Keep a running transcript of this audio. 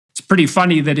pretty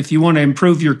funny that if you want to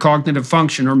improve your cognitive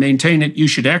function or maintain it, you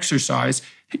should exercise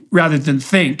rather than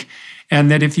think.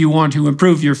 And that if you want to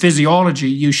improve your physiology,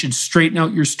 you should straighten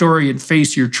out your story and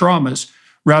face your traumas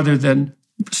rather than,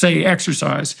 say,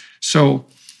 exercise. So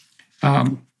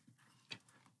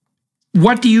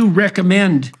what do you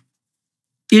recommend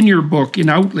in your book, in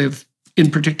Outlive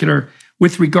in particular,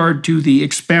 with regard to the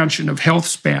expansion of health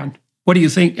span? What do you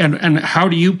think, and how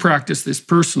do you practice this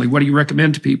personally? What do you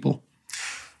recommend to people?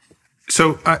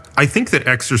 So I think that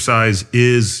exercise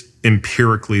is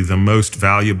empirically the most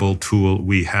valuable tool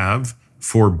we have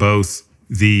for both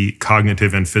the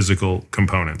cognitive and physical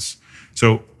components.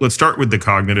 So let's start with the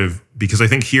cognitive, because I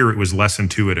think here it was less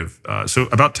intuitive. So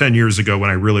about 10 years ago, when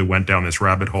I really went down this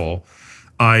rabbit hole,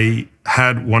 I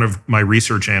had one of my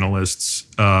research analysts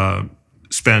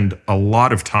spend a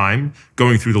lot of time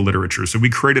going through the literature. So we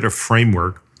created a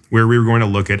framework where we were going to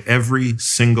look at every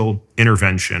single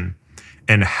intervention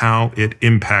and how it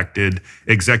impacted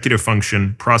executive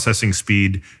function, processing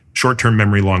speed, short-term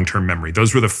memory, long-term memory.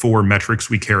 Those were the 4 metrics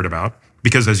we cared about,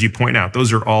 because as you point out,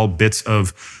 those are all bits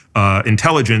of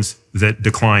intelligence that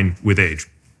decline with age.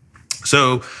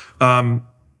 So,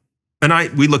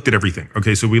 we looked at everything.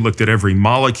 Okay, so we looked at every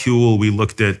molecule, we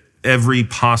looked at every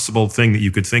possible thing that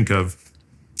you could think of.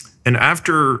 And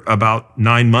after about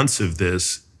 9 months of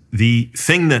this, the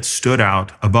thing that stood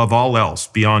out above all else,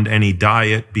 beyond any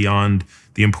diet, beyond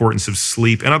the importance of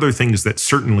sleep and other things that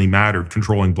certainly mattered,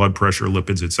 controlling blood pressure,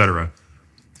 lipids, et cetera,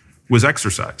 was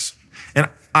exercise. And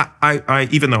I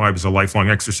even though I was a lifelong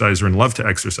exerciser and loved to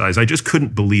exercise, I just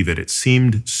couldn't believe it. It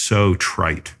seemed so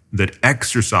trite that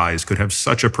exercise could have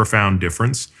such a profound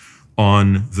difference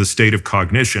on the state of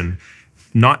cognition,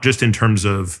 not just in terms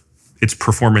of its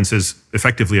performance as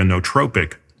effectively a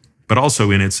nootropic, but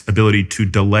also in its ability to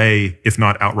delay, if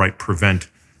not outright prevent,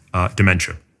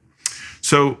 dementia.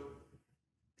 So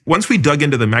once we dug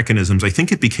into the mechanisms, I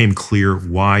think it became clear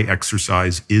why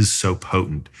exercise is so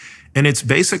potent. And it's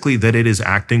basically that it is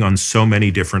acting on so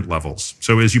many different levels.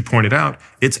 So as you pointed out,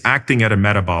 it's acting at a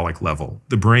metabolic level.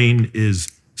 The brain is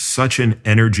such an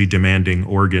energy demanding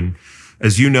organ.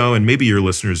 As you know, and maybe your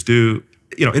listeners do,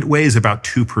 it weighs about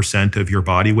 2% of your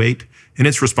body weight, and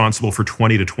it's responsible for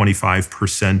 20 to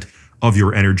 25% of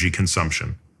your energy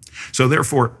consumption. So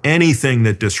therefore, anything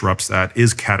that disrupts that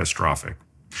is catastrophic.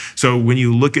 So when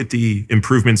you look at the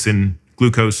improvements in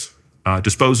glucose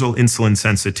disposal, insulin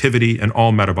sensitivity, and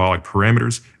all metabolic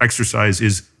parameters, exercise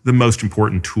is the most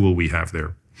important tool we have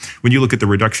there. When you look at the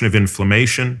reduction of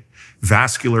inflammation,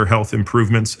 vascular health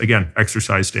improvements, again,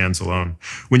 exercise stands alone.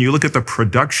 When you look at the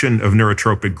production of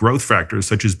neurotropic growth factors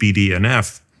such as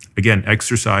BDNF, again,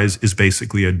 exercise is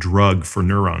basically a drug for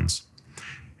neurons.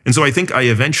 And so I think I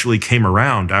eventually came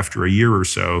around after a year or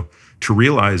so to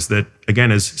realize that,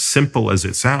 again, as simple as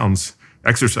it sounds,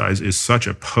 exercise is such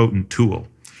a potent tool.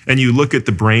 And you look at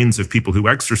the brains of people who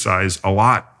exercise a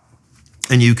lot,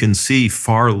 and you can see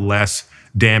far less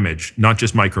damage, not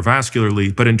just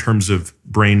microvascularly, but in terms of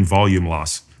brain volume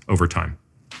loss over time.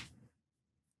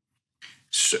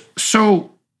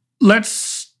 So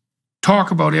let's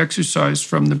talk about exercise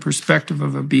from the perspective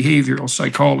of a behavioral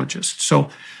psychologist. So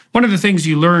one of the things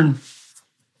you learn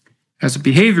as a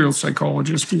behavioral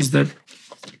psychologist is that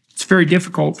it's very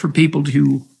difficult for people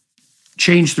to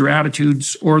change their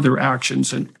attitudes or their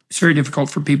actions, and it's very difficult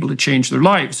for people to change their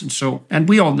lives. And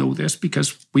we all know this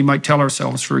because we might tell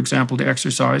ourselves, for example, to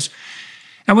exercise,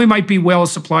 and we might be well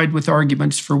supplied with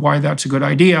arguments for why that's a good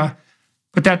idea,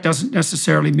 but that doesn't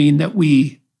necessarily mean that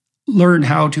we learn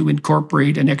how to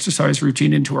incorporate an exercise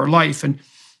routine into our life. And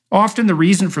often the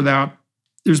reason for that,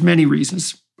 there's many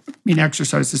reasons. I mean,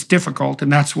 exercise is difficult,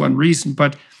 and that's one reason,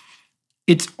 but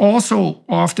it's also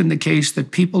often the case that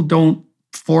people don't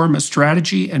form a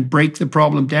strategy and break the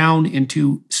problem down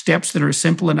into steps that are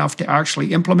simple enough to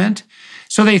actually implement.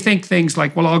 So they think things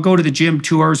like, well, I'll go to the gym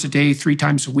 2 hours a day, 3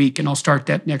 times a week, and I'll start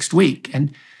that next week.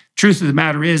 And truth of the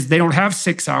matter is they don't have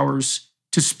 6 hours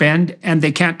to spend, and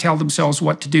they can't tell themselves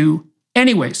what to do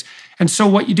anyways. And so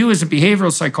what you do as a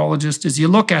behavioral psychologist is you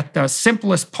look at the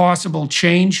simplest possible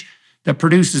change that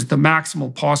produces the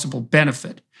maximal possible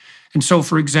benefit. And so,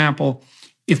 for example,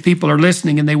 if people are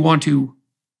listening and they want to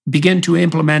begin to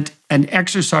implement an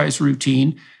exercise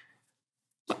routine,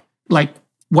 like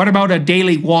what about a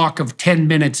daily walk of 10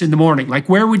 minutes in the morning? Like,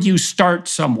 where would you start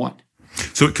someone?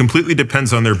 So it completely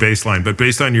depends on their baseline. But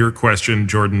based on your question,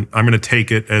 Jordan, I'm going to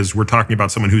take it as we're talking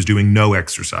about someone who's doing no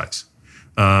exercise.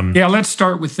 Yeah, let's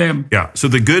start with them. Yeah. So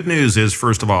the good news is,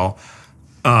 first of all,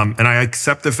 and I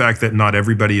accept the fact that not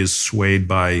everybody is swayed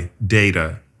by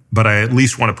data, but I at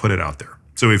least want to put it out there.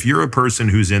 So if you're a person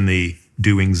who's in the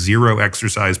doing 0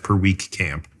 exercise per week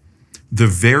camp, The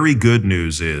very good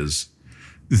news is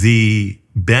the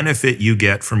benefit you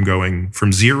get from going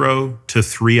from 0 to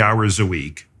 3 hours a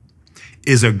week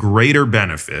is a greater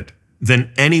benefit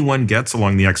than anyone gets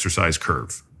along the exercise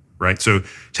curve, right? So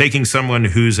taking someone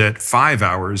who's at 5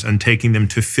 hours and taking them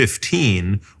to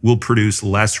 15 will produce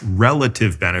less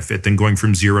relative benefit than going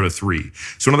from 0 to 3.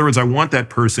 So in other words, I want that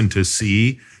person to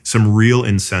see some real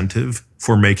incentive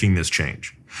for making this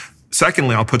change.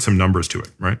 Secondly, I'll put some numbers to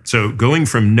it, right? So going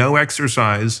from no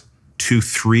exercise to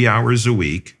 3 hours a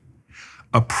week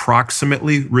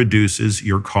approximately reduces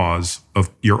your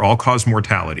all-cause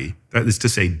mortality, that is to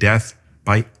say death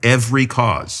by every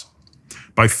cause,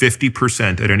 by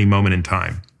 50% at any moment in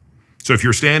time. So if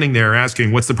you're standing there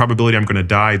asking, what's the probability I'm going to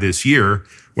die this year?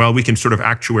 Well, we can sort of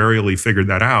actuarially figure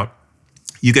that out.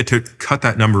 You get to cut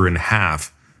that number in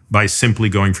half by simply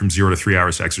going from 0 to 3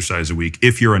 hours to exercise a week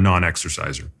if you're a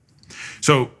non-exerciser.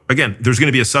 So again, there's going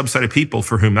to be a subset of people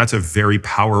for whom that's a very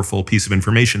powerful piece of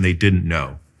information they didn't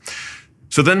know.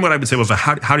 So then what I would say was,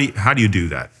 how do you do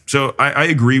that? So I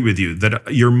agree with you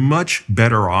that you're much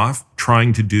better off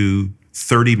trying to do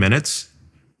 30 minutes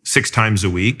 6 times a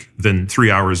week than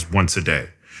 3 hours once a day,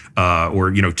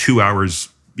 or 2 hours,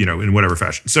 in whatever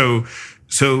fashion. So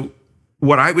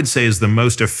what I would say is the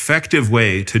most effective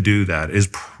way to do that is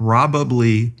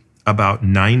probably about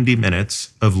 90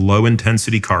 minutes of low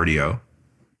intensity cardio.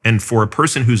 And for a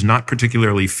person who's not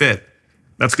particularly fit,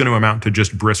 that's going to amount to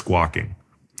just brisk walking.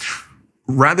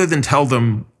 Rather than tell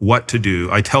them what to do,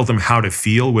 I tell them how to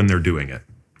feel when they're doing it.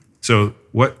 So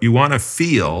what you want to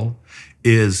feel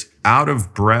is out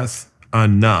of breath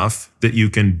enough that you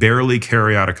can barely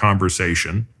carry out a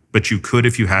conversation, but you could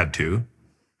if you had to,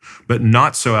 but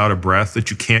not so out of breath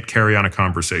that you can't carry on a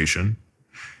conversation,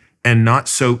 and not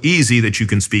so easy that you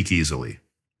can speak easily.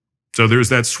 So there's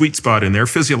that sweet spot in there.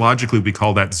 Physiologically, we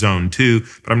call that zone 2,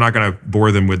 but I'm not going to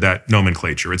bore them with that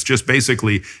nomenclature. It's just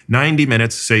basically 90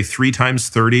 minutes, say 3 times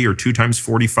 30 or 2 times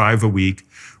 45 a week,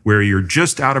 where you're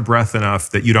just out of breath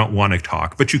enough that you don't want to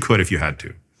talk, but you could if you had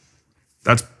to.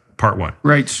 That's part 1.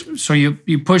 Right. So you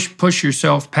push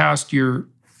yourself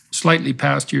slightly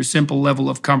past your simple level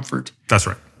of comfort. That's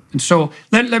right. And so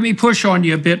let me push on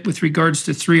you a bit with regards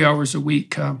to 3 hours a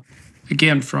week.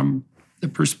 Again, from the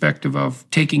perspective of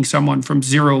taking someone from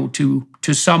 0 to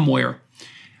somewhere.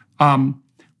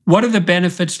 What are the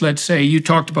benefits? Let's say you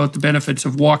talked about the benefits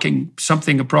of walking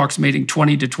something approximating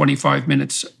 20 to 25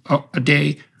 minutes a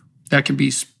day. That can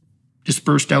be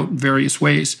dispersed out in various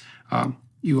ways.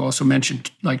 You also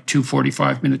mentioned like 2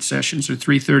 45-minute sessions or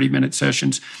 3 30-minute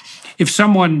sessions.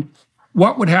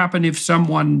 What would happen if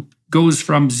someone goes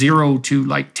from 0 to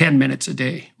like 10 minutes a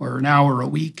day or an hour a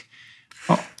week?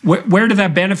 Where do the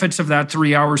benefits of that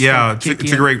 3 hours that's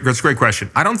a great question.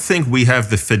 I don't think we have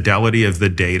the fidelity of the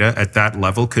data at that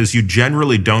level because you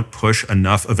generally don't push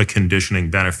enough of a conditioning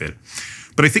benefit.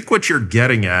 But I think what you're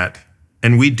getting at,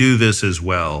 and we do this as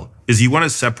well, is you want to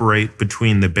separate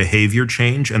between the behavior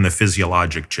change and the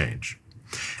physiologic change.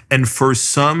 And for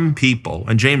some people,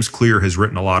 and James Clear has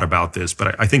written a lot about this,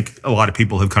 but I think a lot of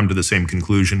people have come to the same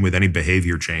conclusion with any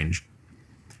behavior change.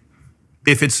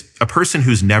 If it's a person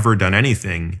who's never done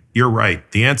anything, you're right.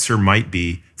 The answer might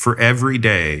be for every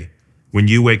day when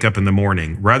you wake up in the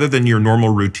morning, rather than your normal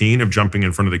routine of jumping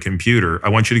in front of the computer, I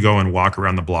want you to go and walk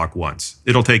around the block once.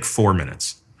 It'll take 4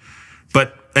 minutes.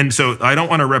 And so I don't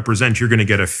want to represent you're going to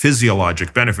get a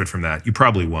physiologic benefit from that. You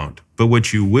probably won't. But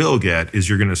what you will get is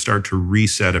you're going to start to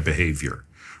reset a behavior,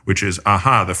 which is,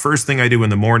 the first thing I do in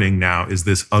the morning now is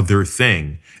this other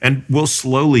thing. And we'll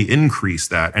slowly increase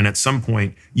that. And at some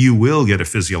point, you will get a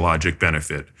physiologic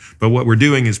benefit. But what we're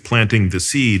doing is planting the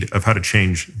seed of how to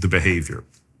change the behavior.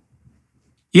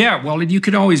 Yeah, well, and you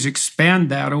can always expand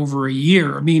that over a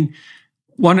year. I mean,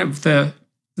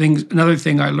 another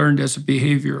thing I learned as a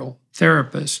behavioral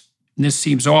therapist, and this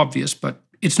seems obvious, but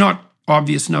it's not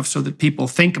obvious enough so that people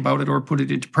think about it or put it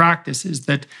into practice, is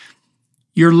that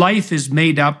your life is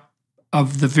made up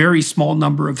of the very small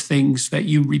number of things that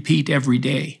you repeat every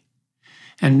day.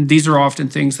 And these are often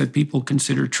things that people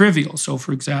consider trivial. So,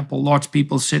 for example, lots of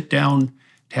people sit down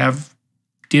to have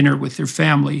dinner with their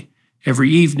family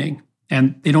every evening,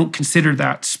 and they don't consider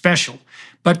that special.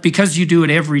 But because you do it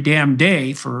every damn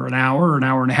day for an hour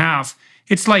and a half,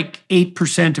 it's like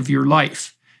 8% of your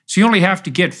life. So you only have to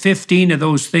get 15 of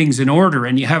those things in order,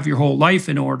 and you have your whole life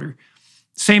in order.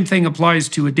 Same thing applies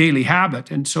to a daily habit.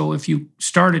 And so if you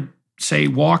started, say,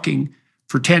 walking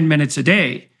for 10 minutes a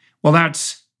day, well,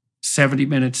 that's 70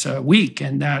 minutes a week,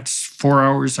 and that's 4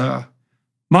 hours a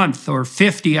month, or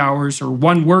 50 hours, or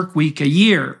 1 work week a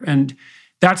year. And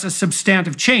That's a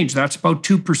substantive change. That's about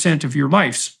 2% of your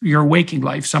life, your waking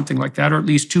life, something like that, or at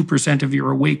least 2% of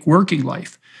your awake working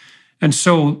life. And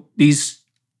so it's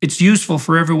useful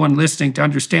for everyone listening to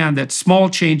understand that small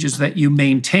changes that you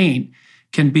maintain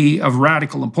can be of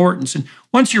radical importance. And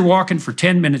once you're walking for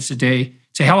 10 minutes a day,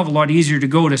 it's a hell of a lot easier to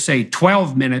go to, say,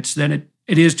 12 minutes than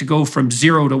it is to go from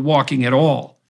 0 to walking at all.